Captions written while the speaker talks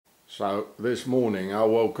So this morning I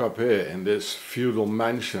woke up here in this feudal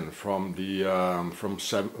mansion from the from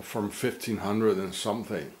 1500 and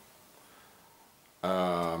something.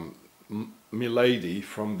 My lady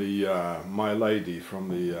from the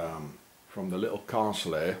little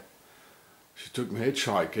castle here. She took me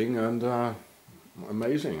hitchhiking and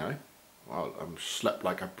amazing, eh? Well, I slept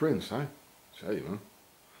like a prince, eh? So you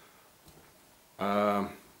know.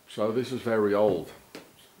 So this is very old.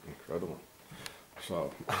 Incredible.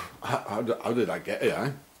 So, how did I get here,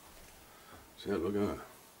 eh? See, look at that.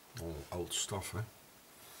 All old stuff, eh?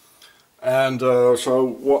 And so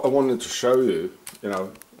what I wanted to show you,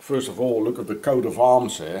 first of all, look at the coat of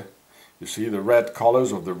arms here. You see the red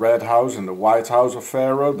colours of the red house and the white house of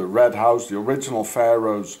Pharaoh. The red house, the original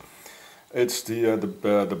Pharaoh's, it's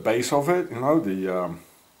the base of it,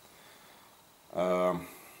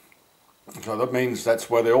 so that means that's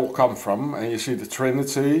where they all come from. And you see the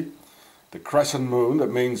Trinity, the crescent moon. That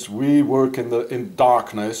means we work in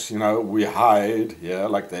darkness, we hide,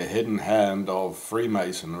 like the hidden hand of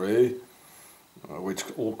Freemasonry, which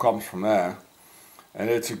all comes from there. And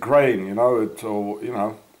it's a grain,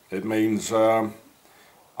 it means our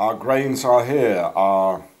grains are here,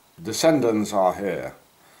 our descendants are here,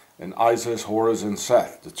 in Isis, Horus and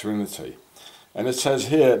Seth, the Trinity. And it says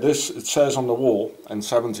here, it says on the wall in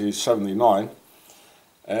 1779,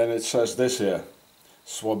 and it says this here: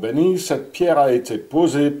 Sois béni, cette pierre a été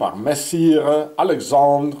posée par Messire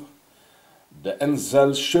Alexandre de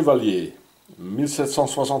Enzel Chevalier,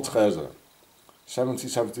 1773,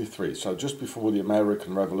 1773, so just before the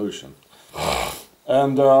American Revolution.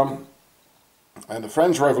 And the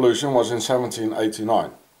French Revolution was in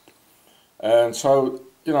 1789. And so,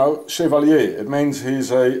 Chevalier, it means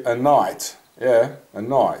he's a knight. Yeah, a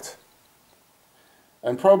knight.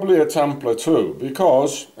 And probably a Templar too,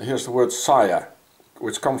 because here's the word sire,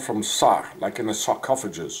 which comes from sar, like in a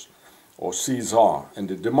sarcophagus, or Caesar, in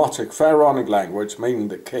the Demotic Pharaonic language, meaning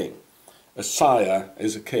the king. A sire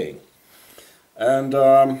is a king. And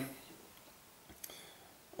what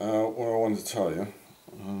I wanted to tell you,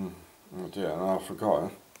 oh dear, no, I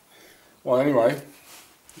forgot. Well, anyway,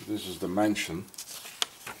 this is the mansion,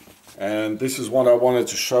 and this is what I wanted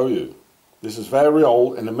to show you. This is very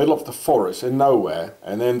old, in the middle of the forest, in nowhere.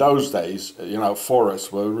 And in those days,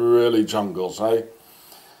 forests were really jungles, eh?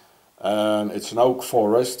 And it's an oak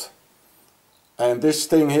forest. And this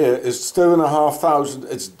thing here is 2,500,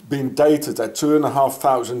 it's been dated at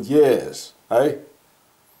 2,500 years, eh?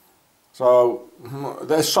 So,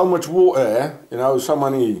 there's so much water here, so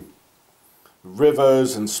many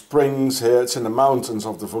rivers and springs here. It's in the mountains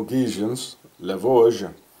of the Vosgians, Les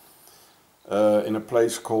Vosges. In a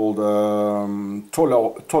place called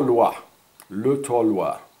Tolois, Le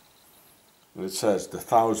Tolois. And it says the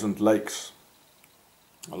 1,000 lakes.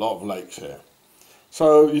 A lot of lakes here.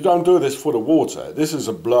 So you don't do this for the water. This is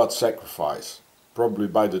a blood sacrifice, probably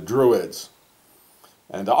by the Druids.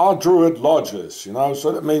 And there are Druid lodges,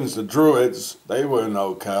 so that means the Druids, they were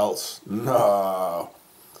no Celts. No.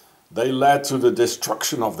 They led to the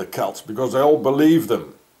destruction of the Celts because they all believed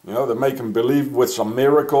them. They make them believe with some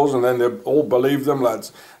miracles, and then they all believe them.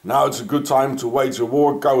 Now it's a good time to wage a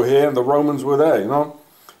war, go here, and the Romans were there,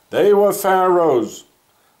 They were pharaohs,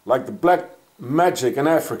 like the black magic in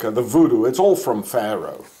Africa, the voodoo, it's all from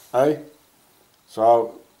Pharaoh, eh?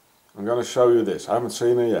 So, I'm going to show you this. I haven't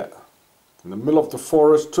seen it yet. In the middle of the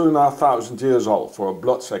forest, 2,500 years old, for a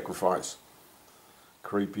blood sacrifice.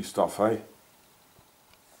 Creepy stuff, eh?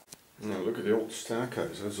 Now look at the old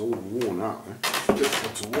staircase, it's all worn out, eh?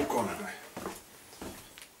 Difficult to walk on it, eh?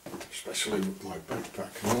 Especially with my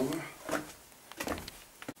backpack and all that.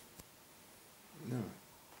 No.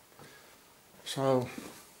 So,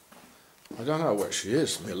 I don't know where she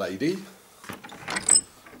is, my lady.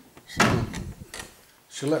 So,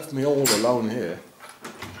 she left me all alone here,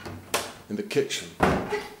 in the kitchen.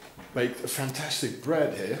 Baked a fantastic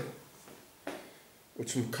bread here. With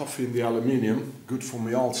some coffee in the aluminium, good for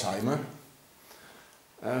my Alzheimer.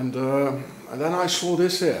 And then I saw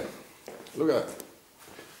this here. Look at that.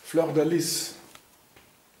 Fleur de Lis.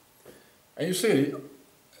 And you see,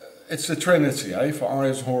 it's the Trinity, eh? For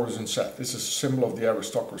Isis, Horus and Seth. This is a symbol of the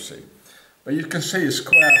aristocracy. But you can see a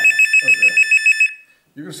square over there.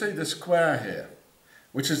 You can see the square here,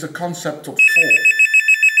 which is the concept of 4.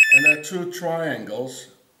 And there are 2 triangles,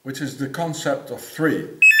 which is the concept of 3.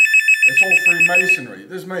 It's all Freemasonry.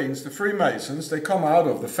 This means the Freemasons, they come out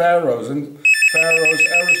of the Pharaohs and Pharaoh's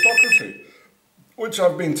aristocracy, which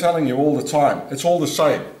I've been telling you all the time. It's all the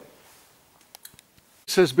same.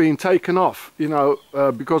 This has been taken off,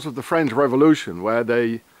 because of the French Revolution, where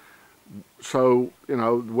they so, you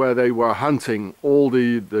know, where they were hunting all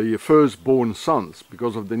the firstborn sons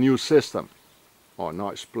because of the new system. Oh,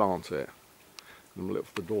 nice plant here in the middle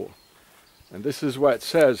of the door. And this is what it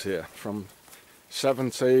says here from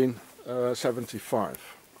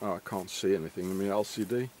 1775. Oh, I can't see anything in the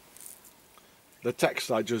LCD. The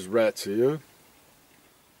text I just read to you.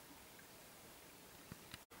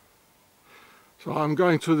 So I'm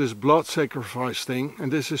going to this blood sacrifice thing,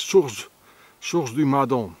 and this is Source du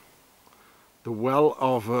Madon, the well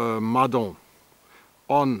of Madon.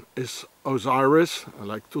 On is Osiris,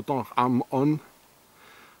 like Tutankhamun.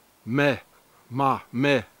 Mer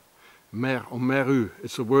or Meru,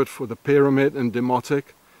 it's a word for the pyramid in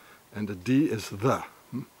Demotic, and the D is the,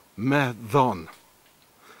 Medon.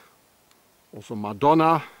 Also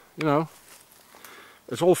Madonna, you know,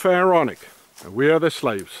 it's all pharaonic, and we are the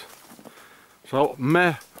slaves. So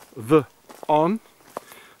the on,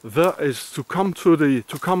 the is to come to,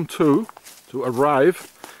 to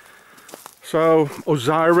arrive. So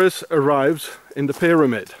Osiris arrives in the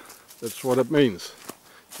pyramid. That's what it means.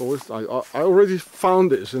 So I already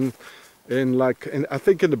found this in I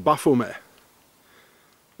think in the Baphomet.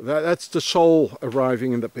 That's the soul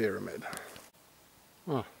arriving in the pyramid.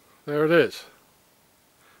 Oh, there it is.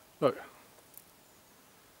 Look.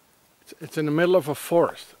 It's in the middle of a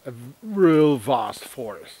forest, a real vast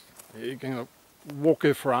forest. You can walk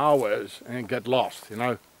it for hours and get lost, you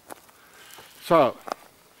know. So,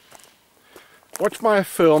 watch my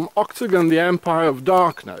film Octogon, the Empire of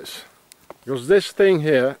Darkness. Because this thing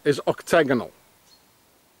here is octagonal.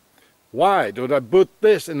 Why did I put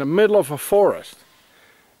this in the middle of a forest?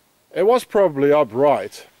 It was probably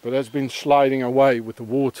upright, but it's been sliding away with the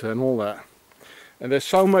water and all that. And there's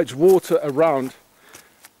so much water around.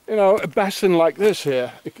 You know, a basin like this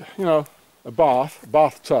here, you know, a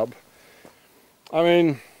bathtub. I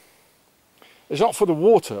mean, it's not for the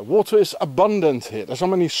water. Water is abundant here. There's so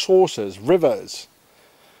many sources, rivers.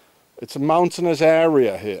 It's a mountainous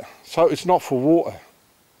area here. So it's not for water.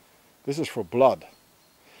 This is for blood.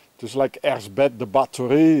 Just like Erzbeth de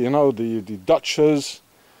Bathory, you know, the Duchess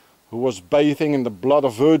who was bathing in the blood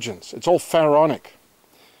of virgins. It's all pharaonic.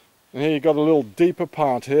 And here you got a little deeper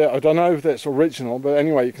part here. I don't know if that's original, but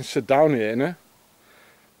anyway, you can sit down here, you know,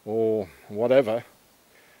 or whatever.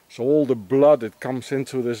 So all the blood, it comes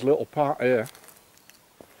into this little part here.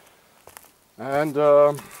 And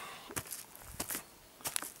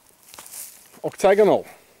octagonal,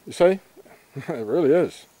 you see? It really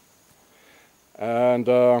is. And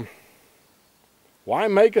why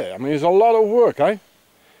make it? I mean, it's a lot of work, eh?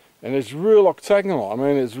 And it's real octagonal. I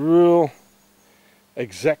mean, it's real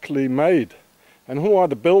exactly made. And who are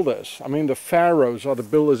the builders? I mean, the pharaohs are the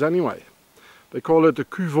builders anyway. They call it the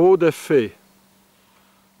G.I.U.R.E.H des Fées,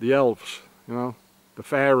 the elves, you know, the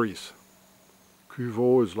fairies.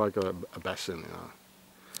 G.I.U.R.E. is like a basin, you know.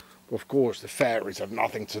 Of course, the fairies have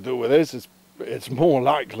nothing to do with this. It's more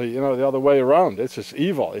likely, you know, the other way around. It's just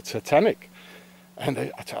evil. It's satanic. And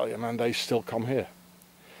I tell you, man, they still come here.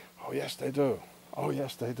 Oh yes, they do. Oh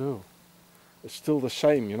yes, they do. It's still the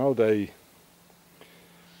same, you know. They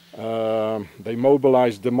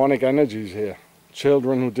mobilize demonic energies here.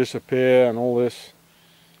 Children who disappear and all this.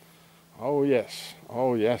 Oh yes,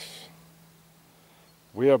 oh yes.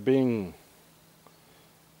 We are being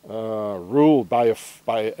ruled by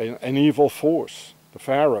an evil force, the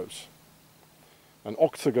pharaohs. An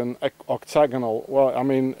octagonal, well, I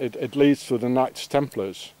mean, it leads to the Knights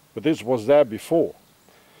Templars, but this was there before.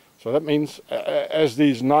 So that means, as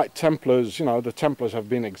these Knight Templars, you know, the Templars have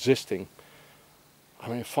been existing, I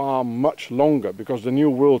mean, far much longer, because the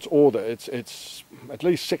New World Order, it's at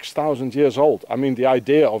least 6,000 years old. I mean, the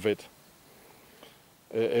idea of it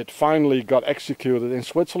finally got executed in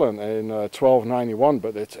Switzerland in 1291,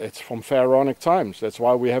 but it's from Pharaonic times. That's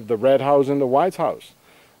why we have the Red House and the White House.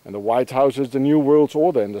 And the White House is the New World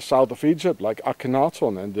Order in the south of Egypt, like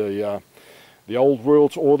Akhenaton. And the Old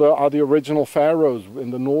World Order are the original pharaohs in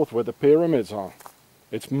the north where the pyramids are.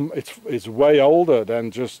 It's way older than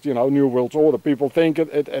just, you know, New World Order. People think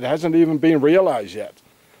it hasn't even been realized yet.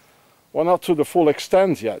 Well, not to the full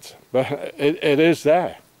extent yet, but it is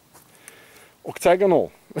there.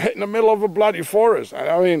 Octagonal, in the middle of a bloody forest.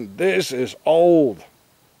 I mean, this is old.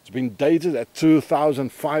 It's been dated at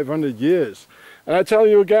 2,500 years. And I tell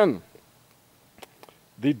you again,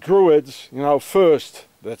 the Druids, you know, first,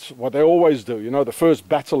 that's what they always do, you know, the first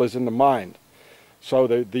battle is in the mind. So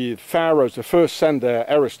the pharaohs, they first send their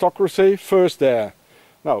aristocracy, first their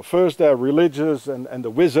religious and the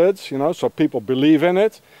wizards, you know, so people believe in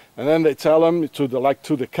it. And then they tell them to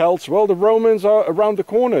the Celts, well, the Romans are around the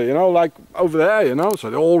corner, you know, like over there, you know, so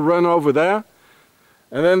they all run over there.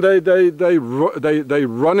 And then they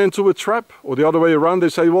run into a trap, or the other way around, they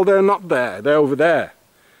say, well, they're not there, they're over there.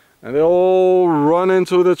 And they all run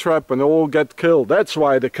into the trap and they all get killed. That's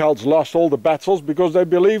why the Celts lost all the battles, because they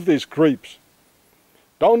believe these creeps.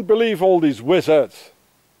 Don't believe all these wizards.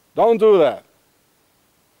 Don't do that.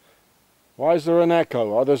 Why is there an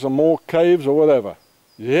echo? Are there some more caves or whatever?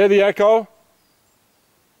 You hear the echo?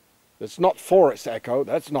 It's not forest echo,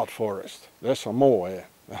 that's not forest. There's some more here.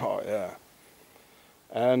 Oh yeah.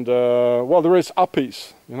 And well, there is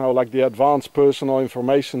uppies, you know, like the Advanced Personal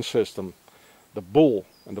Information System, the bull.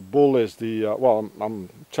 And the bull is the, well, I'll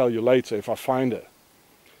tell you later if I find it.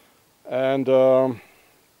 And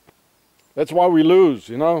that's why we lose,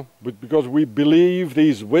 you know, because we believe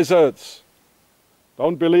these wizards.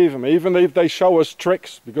 Don't believe them, even if they show us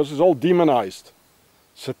tricks, because it's all demonized,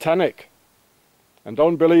 satanic. And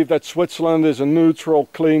don't believe that Switzerland is a neutral,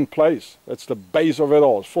 clean place. That's the base of it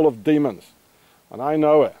all. It's full of demons. And I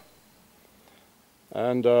know it.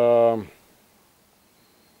 And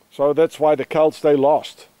so that's why the Celts, they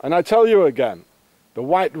lost. And I tell you again, the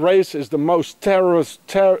white race is the most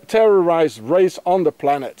terrorized race on the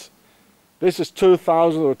planet. This is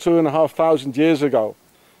 2,000 or 2,500 years ago.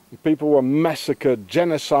 People were massacred,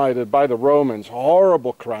 genocided by the Romans,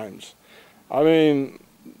 horrible crimes. I mean,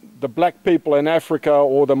 the black people in Africa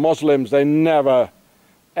or the Muslims, they never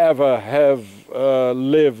ever have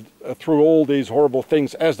lived through all these horrible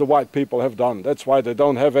things as the white people have done. That's why they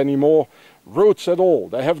don't have any more roots at all.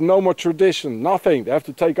 They have no more tradition, nothing. They have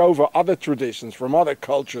to take over other traditions from other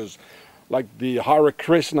cultures, like the Hare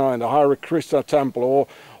Krishna and the Hare Krishna temple, or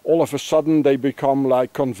all of a sudden they become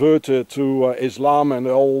like converted to Islam,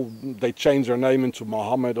 and they change their name into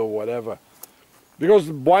Muhammad or whatever. Because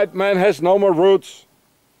the white man has no more roots.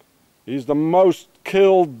 He's the most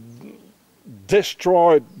killed,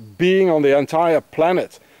 destroyed being on the entire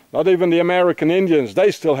planet. Not even the American Indians,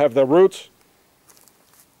 they still have their roots.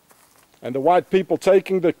 And the white people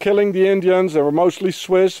killing the Indians, they were mostly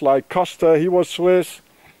Swiss, like Costa, he was Swiss.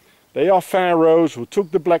 They are pharaohs who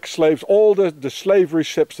took the black slaves, all the slavery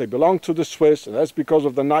ships, they belonged to the Swiss, and that's because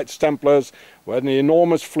of the Knights Templars, who had an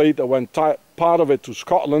enormous fleet that went part of it to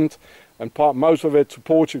Scotland and most of it to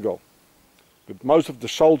Portugal. But most of the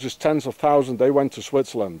soldiers, tens of thousands, they went to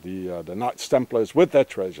Switzerland, the Knights Templars, with their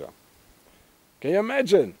treasure. Can you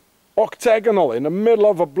imagine? Octagonal, in the middle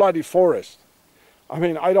of a bloody forest. I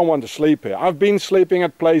mean, I don't want to sleep here. I've been sleeping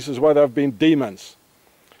at places where there have been demons.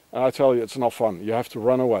 And I tell you, it's not fun. You have to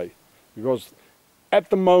run away. Because at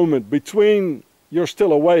the moment between you're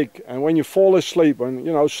still awake and when you fall asleep, and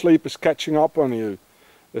you know, sleep is catching up on you,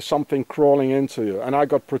 there's something crawling into you. And I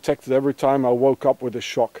got protected every time I woke up with a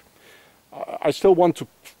shock. I still want to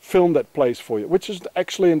film that place for you, which is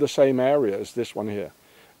actually in the same area as this one here.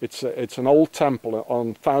 It's an old temple on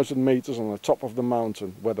 1,000 meters on the top of the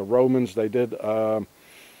mountain where the Romans, they did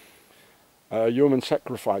human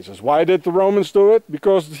sacrifices. Why did the Romans do it?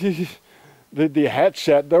 Because the head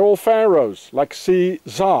said they're all pharaohs, like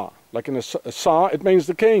Caesar. Like in a Tsar, it means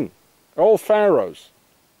the king. They're all pharaohs.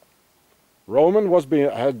 Roman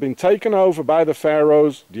had been taken over by the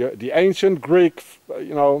pharaohs. The ancient Greek,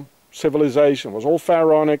 you know, civilization was all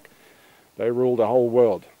pharaonic. They ruled the whole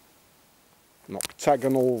world. An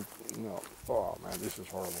octagonal, no, oh man, this is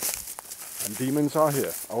horrible. And demons are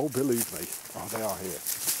here. Oh, believe me. Oh, they are here.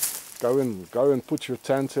 Go and put your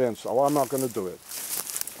tent in. So I'm not going to do it.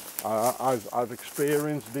 I've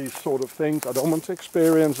experienced these sort of things. I don't want to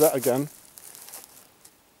experience that again.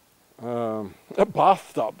 A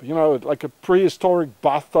bathtub, you know, like a prehistoric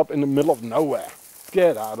bathtub in the middle of nowhere.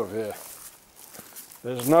 Get out of here.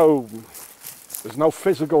 There's no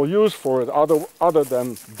physical use for it other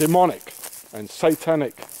than demonic and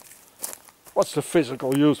satanic. What's the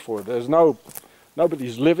physical use for it? There's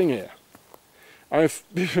nobody's living here. And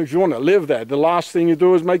if you want to live there, the last thing you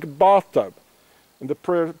do is make a bathtub. In the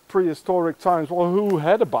prehistoric times, well, who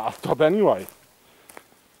had a bathtub anyway?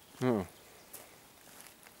 Oh.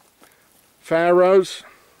 Pharaohs.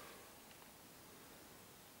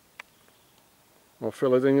 Well,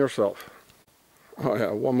 fill it in yourself. Oh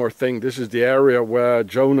yeah, one more thing. This is the area where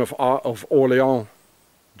Joan of Orleans,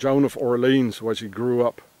 Joan of Orleans, where she grew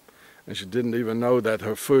up. And she didn't even know that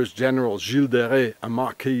her first general, G.I.U.R.E.H, a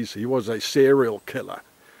Marquis, he was a serial killer.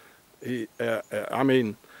 I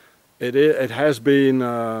mean, it has been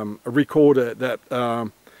recorded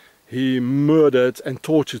that he murdered and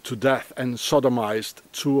tortured to death and sodomized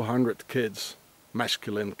 200 kids,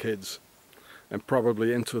 masculine kids, and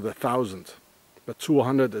probably into the 1,000. But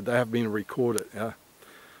 200 they have been recorded, yeah.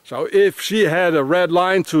 So if she had a red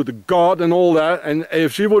line to the God and all that, and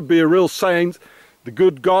if she would be a real saint, the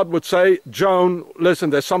good God would say, Joan, listen,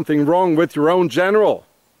 there's something wrong with your own general.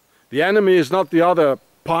 The enemy is not the other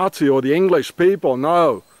party or the English people,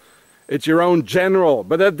 no. It's your own general.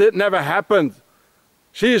 But that never happened.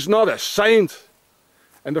 She is not a saint.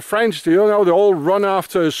 And the French, you know, they all run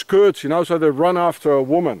after a skirt, you know, so they run after a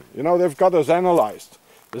woman. You know, they've got us analyzed.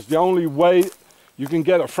 It's the only way you can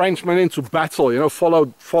get a Frenchman into battle, you know,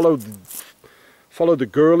 follow the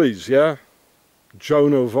girlies, yeah?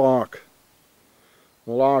 Joan of Arc.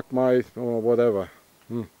 Well, Arc or whatever.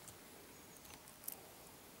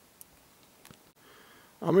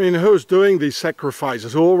 I mean, who's doing these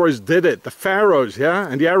sacrifices? Who always did it? The pharaohs, yeah?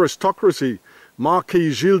 And the aristocracy.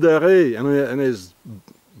 Marquis G.I.U.R.E.H and his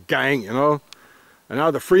gang, you know? And now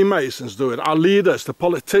the Freemasons do it. Our leaders, the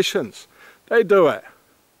politicians, they do it.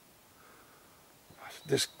 That's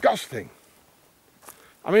disgusting.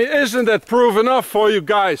 I mean, isn't that proof enough for you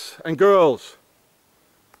guys and girls?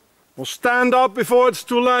 Well, stand up before it's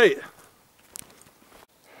too late.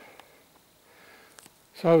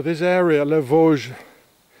 So this area, Les Vosges,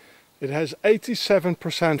 it has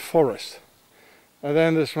 87% forest. And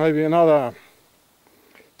then there's maybe another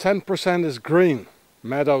 10% is green,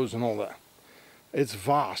 meadows and all that. It's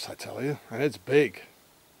vast, I tell you, and it's big.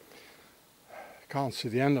 Can't see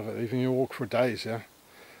the end of it, even you walk for days, yeah.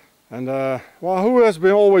 And well, who has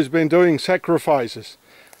always been doing sacrifices?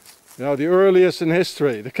 You know, the earliest in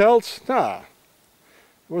history. The Celts? Nah.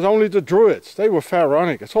 It was only the Druids. They were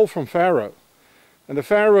Pharaonic. It's all from Pharaoh. And the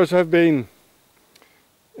Pharaohs have been,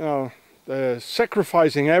 you know, they're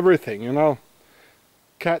sacrificing everything, you know.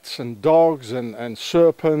 Cats and dogs and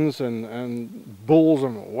serpents and bulls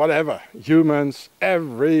and whatever. Humans,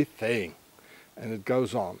 everything. And it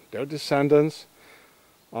goes on. Their descendants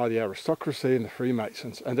are the aristocracy and the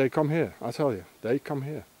Freemasons. And they come here, I tell you. They come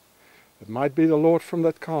here. It might be the Lord from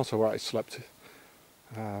that castle where I slept.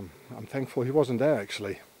 I'm thankful he wasn't there,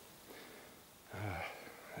 actually. Yeah,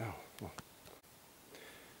 well.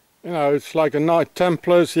 You know, it's like a Knight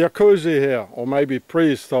Templar's jacuzzi here, or maybe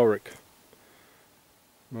prehistoric.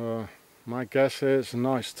 My guess is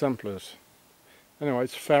Knights Templars. Anyway,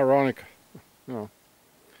 it's Pharaonic. You know,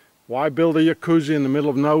 why build a jacuzzi in the middle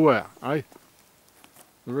of nowhere, eh? It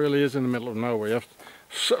really is in the middle of nowhere. You have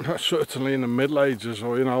to, certainly in the Middle Ages,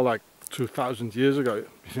 or you know, like 2,000 years ago,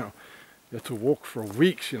 you know, you had to walk for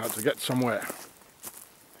weeks, you know, to get somewhere.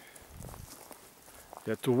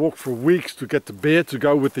 You had to walk for weeks to get the beer to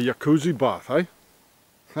go with the jacuzzi bath, eh?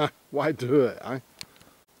 Why do it, eh?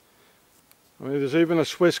 I mean, there's even a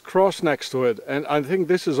Swiss cross next to it, and I think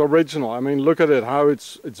this is original. I mean, look at it, how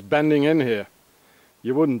it's bending in here.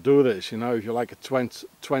 You wouldn't do this, you know, if you're like a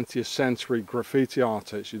 20th century graffiti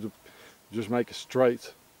artist. You just make it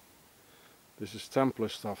straight. This is Templar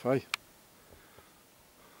stuff, eh?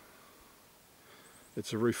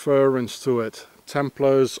 It's a reference to it.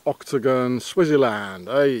 Templars, Octogon, Switzerland,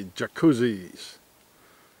 eh? Jacuzzis.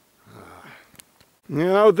 You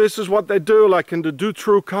know, this is what they do, like in the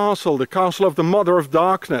Dutroux Castle, the castle of the Mother of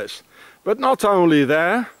Darkness. But not only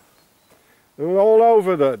there, they're all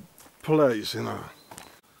over the place, you know.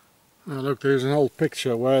 Now look, there's an old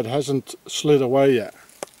picture where it hasn't slid away yet.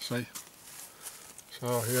 See?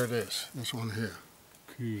 So here it is, this one here.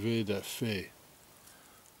 Cuvée de Fée.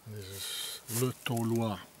 This is Le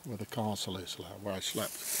Taulois, where the castle is, where I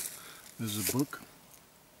slept. This is a book.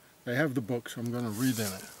 They have the book, so I'm going to read in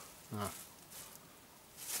it.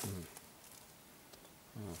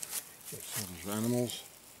 There's animals.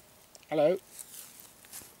 Hello.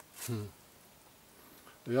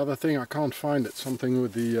 The other thing, I can't find it. Something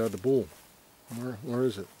with the bull. Where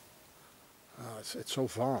is it? It's so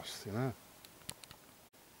vast, you know.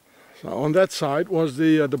 So on that side was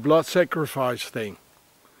the blood sacrifice thing.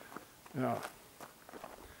 Yeah.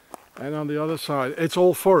 And on the other side, it's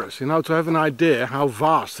all forest. You know, to have an idea how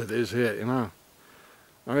vast it is here. You know.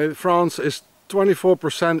 I mean, France is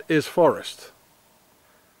 24% is forest.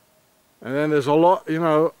 And then there's a lot, you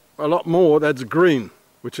know, a lot more that's green,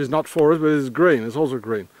 which is not forest, but it's green. It's also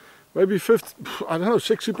green. Maybe 50, I don't know,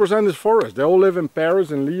 60% is forest. They all live in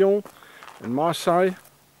Paris, in Lyon, in Marseille.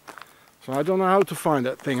 So I don't know how to find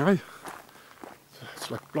that thing, eh? It's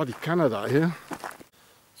like bloody Canada here.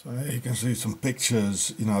 So you can see some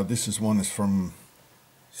pictures. You know, this one is from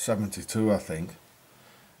 72, I think,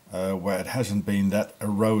 where it hasn't been that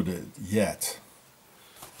eroded yet.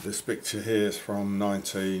 This picture here is from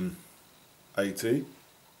 1980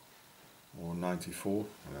 or 94,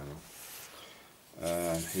 I don't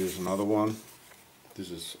know. Here's another one. This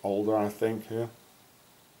is older, I think, here.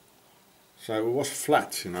 So it was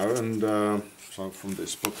flat, you know, and so from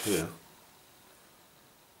this book here,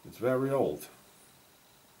 it's very old.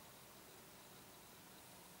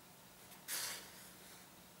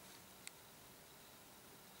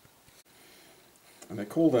 And they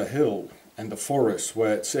call the hill and the forest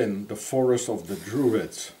where it's in the forest of the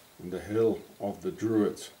Druids, and the hill of the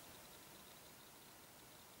Druids.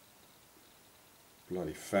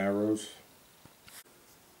 Bloody pharaohs.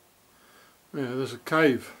 Yeah, there's a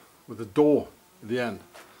cave with a door at the end.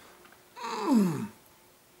 And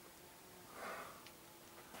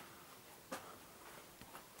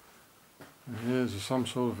here's some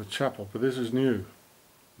sort of a chapel, but this is new.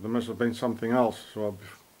 There must have been something else. So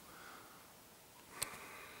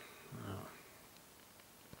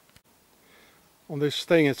on this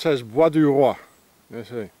thing it says Bois du Roi. You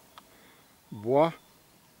see, Bois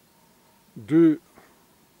du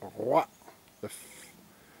Roi.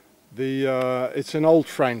 It's in Old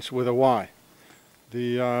French with a Y.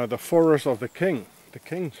 The forest of the king, the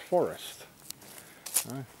king's forest.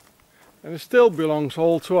 Right? And it still belongs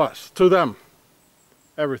all to us, to them,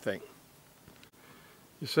 everything.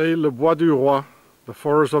 You see, Le Bois du Roi, the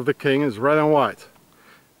forest of the king, is red and white.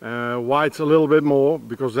 White's a little bit more,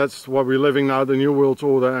 because that's what we're living now, the New World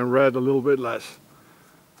Order, and red a little bit less.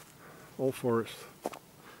 All forest.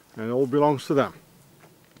 And it all belongs to them.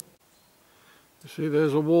 You see,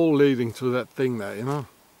 there's a wall leading to that thing there, you know.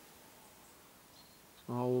 It's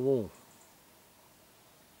a whole wall.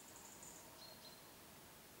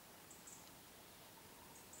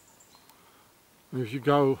 And if you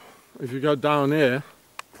go down here,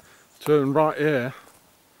 turn right here,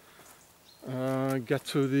 get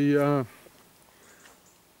to the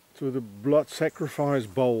blood sacrifice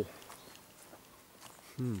bowl.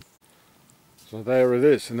 So there it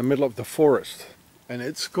is, in the middle of the forest, and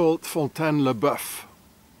it's called Fontaine-le-Bœuf,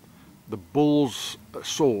 the bull's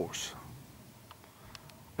source,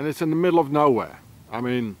 and it's in the middle of nowhere. I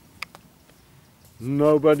mean,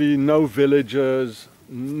 nobody, no villagers,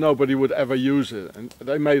 nobody would ever use it, and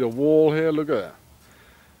they made a wall here. Look at that,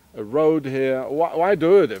 a road here. Why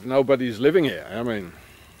do it if nobody's living here? I mean,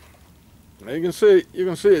 you can see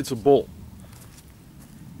it's a bull.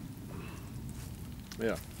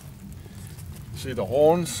 Yeah. See the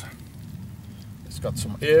horns? It's got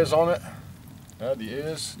some ears on it. Yeah, the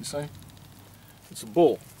ears, you see? It's a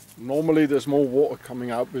bull. Normally there's more water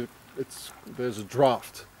coming out, but there's a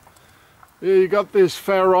draft. Here you got this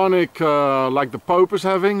pharaonic, like the Pope is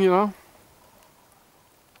having, you know?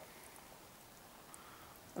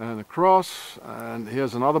 And a cross, and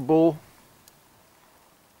here's another bull.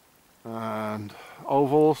 And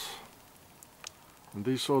ovals. And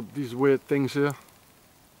these weird things here.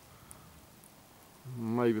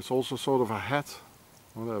 Maybe it's also sort of a hat,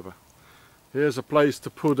 whatever. Here's a place to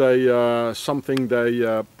put a something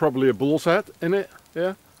probably a bull's head in it,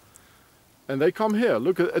 yeah. And they come here.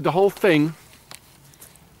 Look at the whole thing.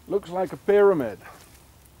 Looks like a pyramid.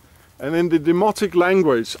 And in the Demotic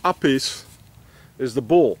language, Apis is the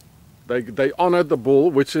bull. They honored the bull,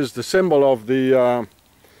 which is the symbol of the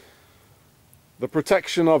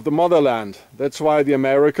protection of the motherland. That's why the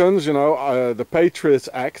Americans, you know, the Patriots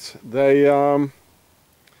Act, they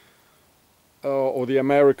or the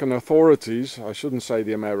American authorities, I shouldn't say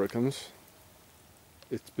the Americans,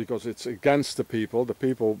 it's because it's against the people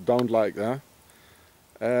don't like that.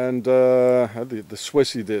 And the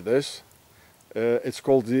Swissy did this. It's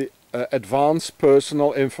called the Advanced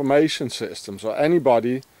Personal Information System. So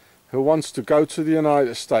anybody who wants to go to the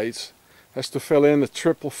United States has to fill in a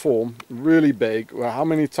triple form, really big, where how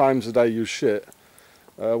many times a day you shit,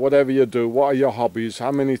 whatever you do, what are your hobbies,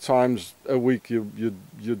 how many times a week you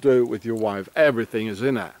do it with your wife, everything is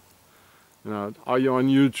in it. You know, are you on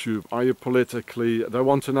YouTube, are you politically, they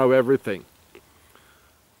want to know everything.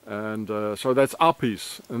 And so that's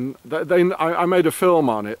Apis, and I made a film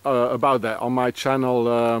on it, about that, on my channel,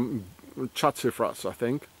 Chatsifras, I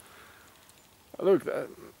think. Look,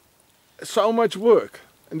 so much work.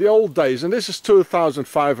 In the old days, and this is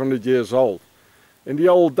 2,500 years old, in the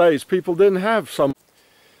old days people didn't have some,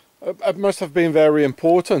 it must have been very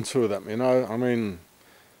important to them, you know. I mean,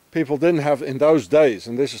 people didn't have in those days,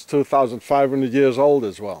 and this is 2,500 years old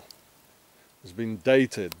as well. It's been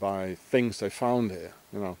dated by things they found here,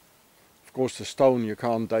 you know. Of course the stone, you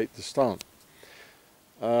can't date the stone.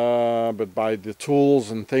 But by the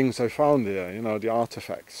tools and things they found here, you know, the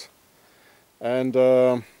artifacts. And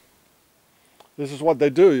this is what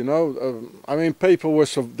they do, you know. I mean, people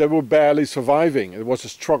they were barely surviving. It was a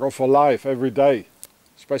struggle for life every day,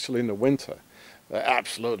 especially in the winter. They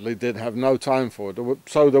absolutely did have no time for it.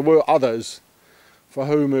 So there were others for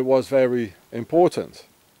whom it was very important.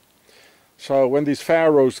 So when these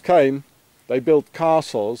pharaohs came, they built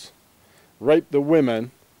castles, raped the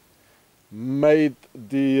women, made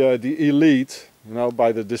the elite, you know,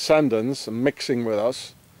 by the descendants mixing with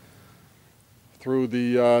us through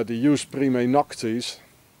the Jus Prime Noctis,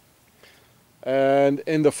 and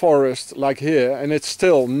in the forest like here, and it's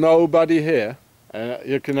still nobody here.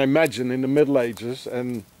 You can imagine in the Middle Ages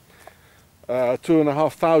and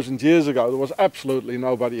 2,500 years ago there was absolutely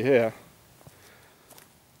nobody here.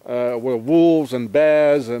 Were wolves and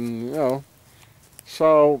bears and, you know,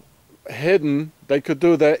 so hidden they could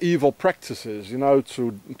do their evil practices, you know,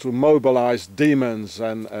 to mobilize demons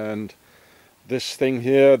and this thing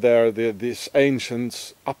here, this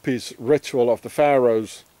ancient Apis ritual of the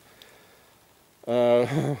pharaohs.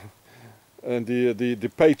 And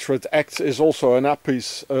the Patriot Act is also an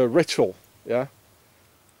Apis ritual, yeah.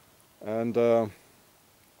 And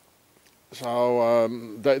so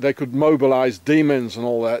they could mobilize demons and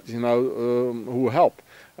all that, you know, who help.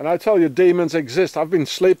 And I tell you, demons exist. I've been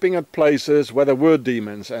sleeping at places where there were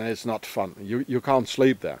demons, and it's not fun. You can't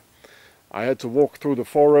sleep there. I had to walk through the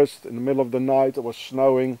forest in the middle of the night. It was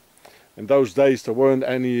snowing. In those days there weren't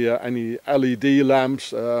any LED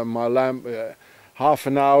lamps. My lamp, half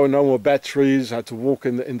an hour, no more batteries. I had to walk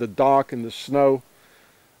in the dark, in the snow.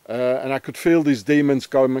 And I could feel these demons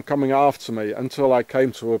coming after me until I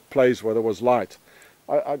came to a place where there was light.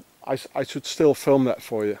 I should still film that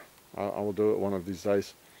for you. I will do it one of these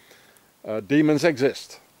days. Demons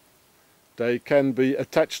exist. They can be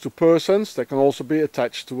attached to persons. They can also be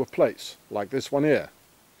attached to a place, like this one here.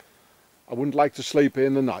 I wouldn't like to sleep here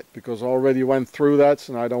in the night because I already went through that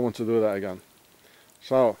and I don't want to do that again.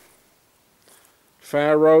 So,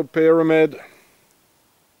 Pharaoh pyramid,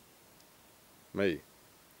 me.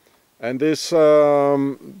 And this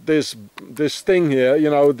this thing here, you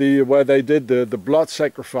know, where they did the blood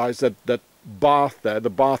sacrifice, that bath there,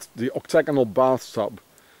 the octagonal bathtub,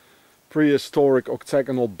 prehistoric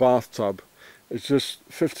octagonal bathtub, is just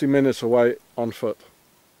 50 minutes away on foot.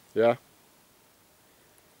 Yeah,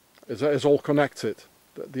 it's all connected.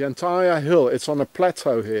 The entire hill, it's on a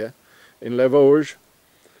plateau here in G.I.U.R.E.H,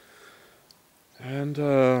 and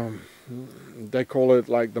they call it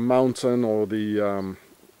like the mountain or the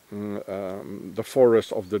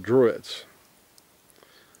forest of the Druids.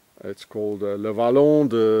 It's called Le Vallon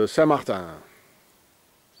de Saint-Martin.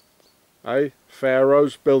 Hey,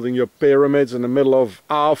 pharaohs building your pyramids in the middle of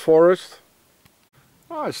our forest.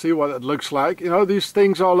 Oh, I see what it looks like. You know, these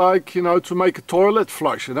things are like, you know, to make a toilet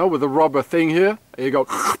flush, you know, with a rubber thing here. And you go,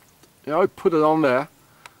 you know, put it on there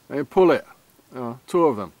and you pull it. You know, two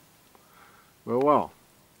of them. Well.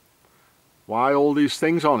 Why all these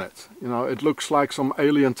things on it? You know, it looks like some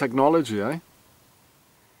alien technology, eh?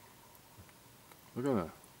 Look at that.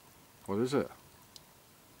 What is it?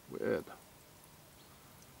 Weird.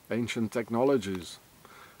 Ancient technologies.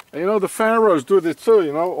 And you know, the pharaohs do this too,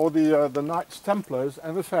 you know, or the Knights Templars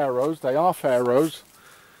and the pharaohs, they are pharaohs,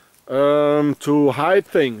 to hide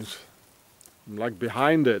things, like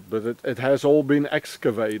behind it, but it has all been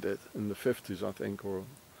excavated in the 50s, I think, or...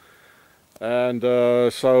 And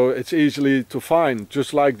so it's easily to find,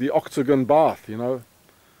 just like the Octogon bath, you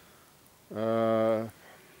know.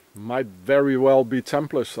 Might very well be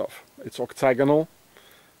Templar stuff. It's octagonal,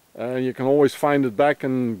 and you can always find it back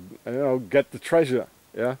and, you know, get the treasure.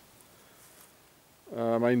 Yeah.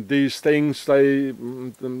 I mean, these things, they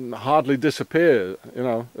hardly disappear. You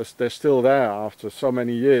know, they're still there after so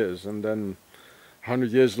many years, and then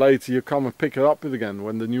 100 years later you come and pick it up again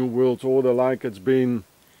when the New World Order, like it's been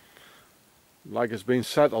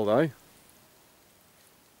settled, eh?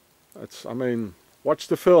 I mean, watch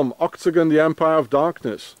the film Octogon, the Empire of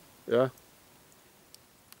Darkness. Yeah.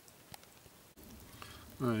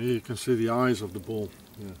 Here you can see the eyes of the bull.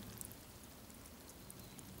 Yeah.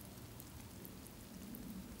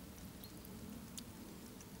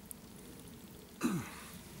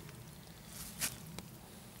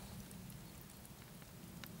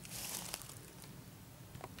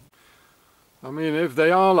 I mean, if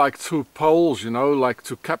they are like two poles, you know, like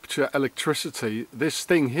to capture electricity, this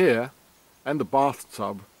thing here and the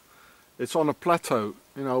bathtub, it's on a plateau,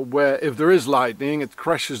 you know, where if there is lightning, it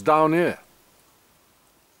crashes down here.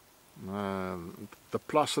 The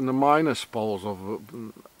plus and the minus poles of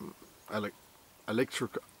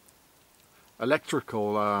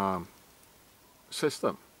electrical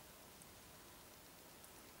system.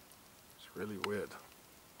 It's really weird.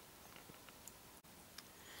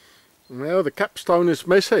 Well, the capstone is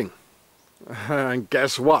missing. And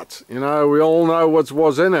guess what? You know, we all know what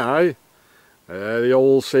was in it, eh? The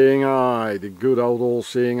all-seeing eye, the good old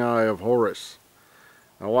all-seeing eye of Horus.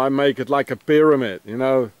 Now why make it like a pyramid, you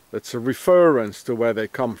know? It's a reference to where they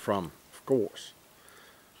come from, of course.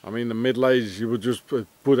 I mean, in the Middle Ages you would just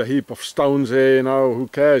put a heap of stones here, you know, who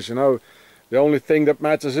cares, you know? The only thing that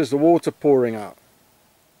matters is the water pouring out.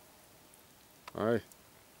 Aye.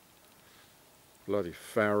 Bloody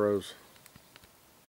pharaohs.